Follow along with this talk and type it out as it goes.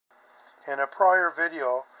In a prior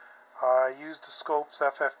video, I used the scope's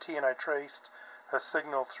FFT and I traced a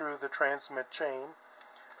signal through the transmit chain,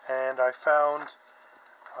 and I found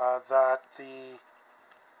that the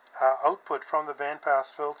output from the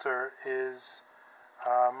bandpass filter is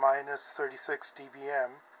minus 36 dBm.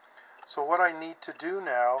 So what I need to do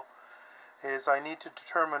now is I need to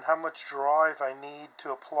determine how much drive I need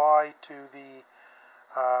to apply to the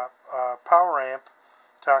power amp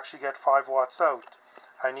to actually get 5 watts out.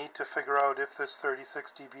 I need to figure out if this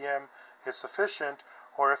 36 dBm is sufficient,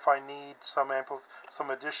 or if I need some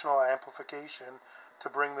additional amplification to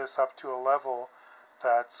bring this up to a level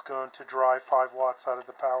that's going to drive 5 watts out of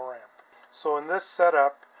the power amp. So in this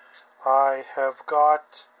setup, I have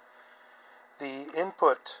got the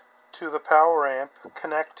input to the power amp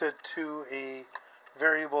connected to a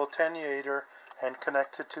variable attenuator and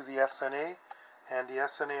connected to the SNA, and the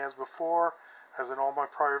SNA, as before, as in all my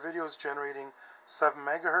prior videos, generating 7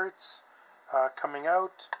 megahertz coming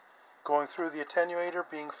out, going through the attenuator,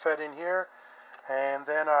 being fed in here. And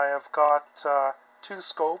then I have got 2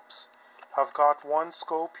 scopes. I've got one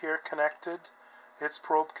scope here connected, its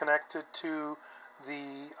probe connected to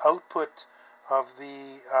the output of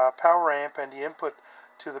the power amp and the input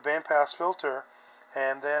to the bandpass filter,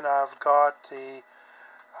 and then I've got a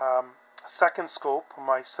second scope,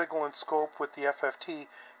 my signalant scope with the FFT,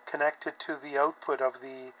 connected to the output of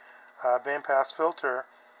the bandpass filter,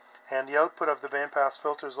 and the output of the bandpass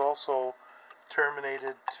filter is also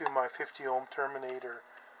terminated to my 50 ohm terminator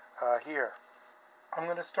here. I'm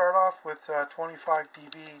going to start off with 25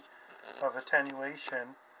 dB of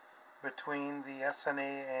attenuation between the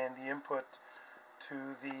SNA and the input to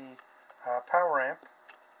the power amp,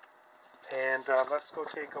 and let's go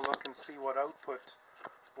take a look and see what output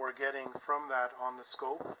we're getting from that on the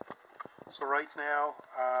scope. So right now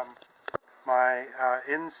my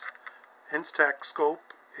Instec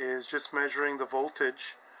scope is just measuring the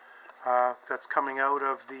voltage that's coming out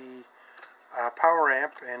of the power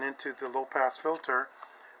amp and into the low pass filter,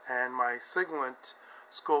 and my signalant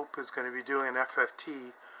scope is going to be doing an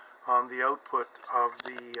FFT on the output of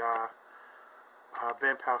the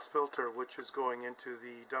bandpass filter, which is going into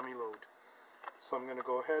the dummy load. So I'm going to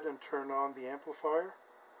go ahead and turn on the amplifier.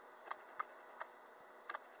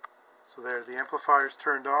 So there, the amplifier is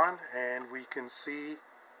turned on, and we can see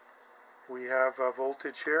we have a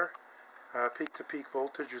voltage here. Peak to peak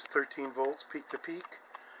voltage is 13 volts peak to peak,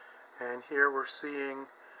 and here we're seeing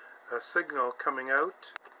a signal coming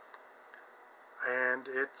out, and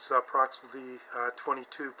it's approximately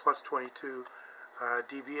 22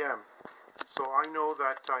 dBm. So I know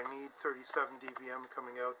that I need 37 dBm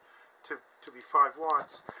coming out to be 5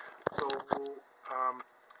 watts. So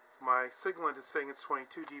my signalant is saying it's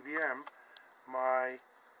 22 dBm. My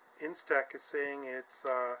Instec is saying it's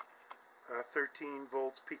 13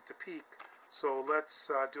 volts peak to peak. So let's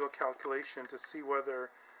do a calculation to see whether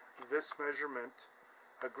this measurement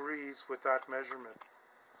agrees with that measurement.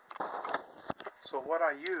 So what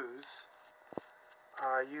I use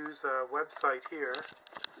a website here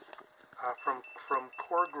from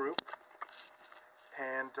Core Group,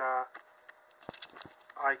 and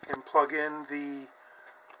I can plug in the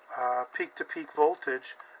peak to peak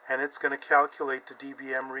voltage, and it's going to calculate the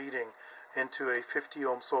dBm reading into a 50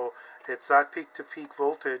 ohm. So it's that peak to peak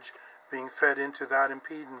voltage being fed into that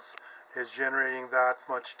impedance is generating that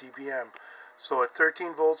much dBm. So at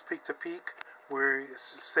 13 volts peak to peak, we're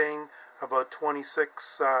saying about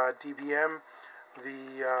 26 dBm.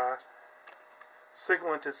 The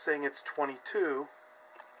signalant is saying it's 22,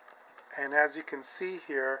 and as you can see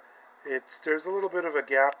here, there's a little bit of a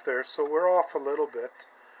gap there, so we're off a little bit,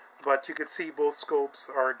 but you can see both scopes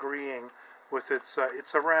are agreeing with it's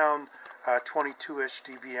around 22-ish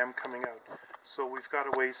dBm coming out. So we've got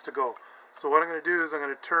a ways to go. So what I'm going to do is I'm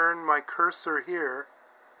going to turn my cursor here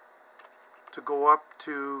to go up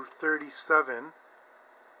to 37.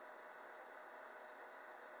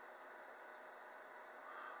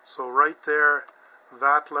 So right there,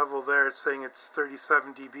 that level there is saying it's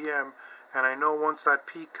 37 dBm, and I know once that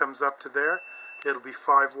peak comes up to there, it'll be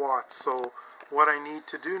 5 watts. So what I need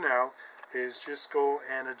to do now is just go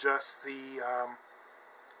and adjust the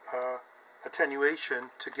attenuation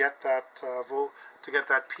to get that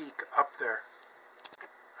peak up there.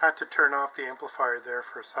 I had to turn off the amplifier there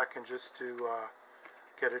for a second just to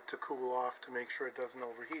get it to cool off to make sure it doesn't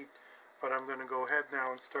overheat. But I'm going to go ahead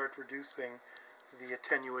now and start reducing the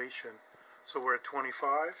attenuation. So we're at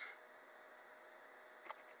 25.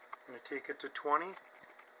 I'm going to take it to 20.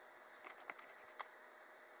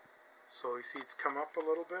 So you see it's come up a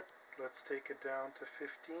little bit. Let's take it down to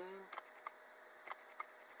 15.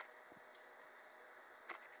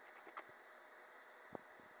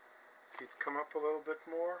 See, it's come up a little bit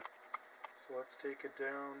more. So let's take it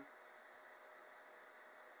down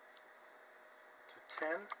to 10.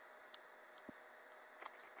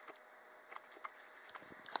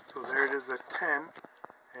 So there it is at 10,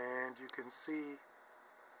 and you can see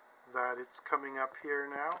that it's coming up here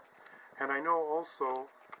now. And I know also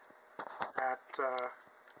at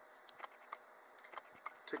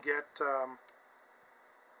to get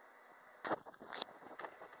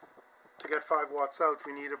 5 watts out,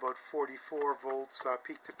 we need about 44 volts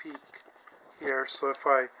peak to peak here. So if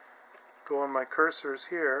I go on my cursors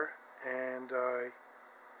here and I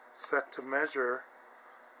set to measure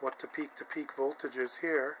what the peak to peak voltage is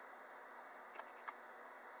here,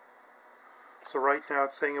 so right now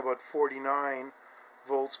it's saying about 49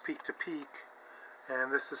 volts peak to peak,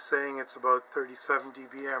 and this is saying it's about 37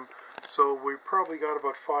 dBm. So we probably got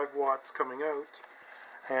about 5 watts coming out,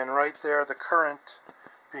 and right there the current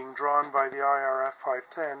being drawn by the IRF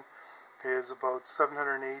 510 is about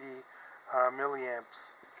 780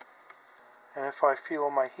 milliamps. And if I feel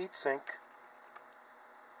my heatsink,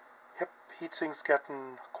 yep, heatsink's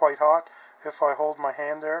getting quite hot. If I hold my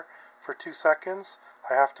hand there for 2 seconds,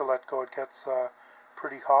 I have to let go. It gets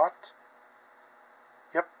pretty hot.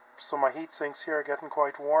 Yep, so my heatsink's here getting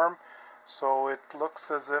quite warm. So it looks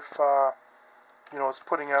as if it's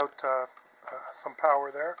putting out some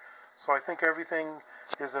power there. So I think everything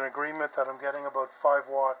is in agreement that I'm getting about 5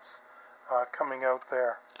 watts coming out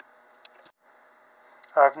there.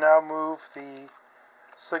 I've now moved the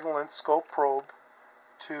signal and scope probe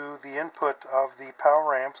to the input of the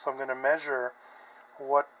power amp, so I'm going to measure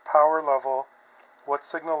what power level, what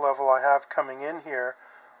signal level I have coming in here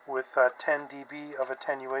with 10 dB of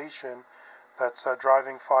attenuation that's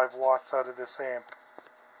driving 5 watts out of this amp.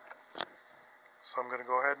 So I'm going to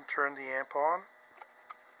go ahead and turn the amp on.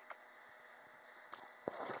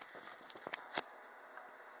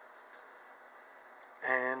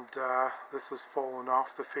 And this has fallen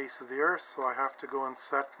off the face of the earth, so I have to go and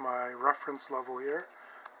set my reference level here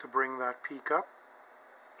to bring that peak up.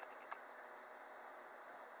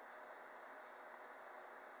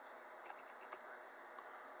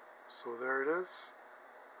 So there it is.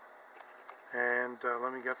 And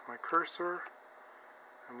let me get my cursor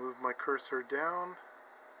and move my cursor down.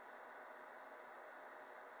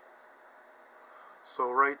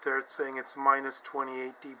 So right there it's saying it's minus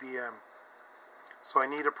 28 dBm. So I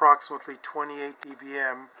need approximately 28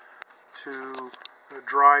 dBm to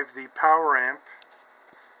drive the power amp.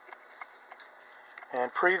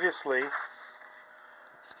 And previously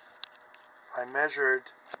I measured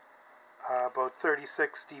about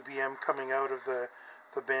 36 dBm coming out of the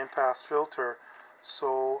bandpass filter.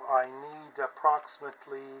 So I need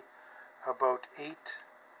approximately about 8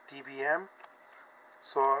 dBm.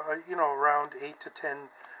 So around 8 to 10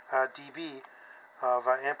 dB of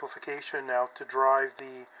amplification now to drive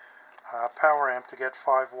the power amp to get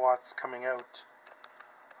 5 watts coming out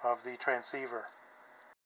of the transceiver.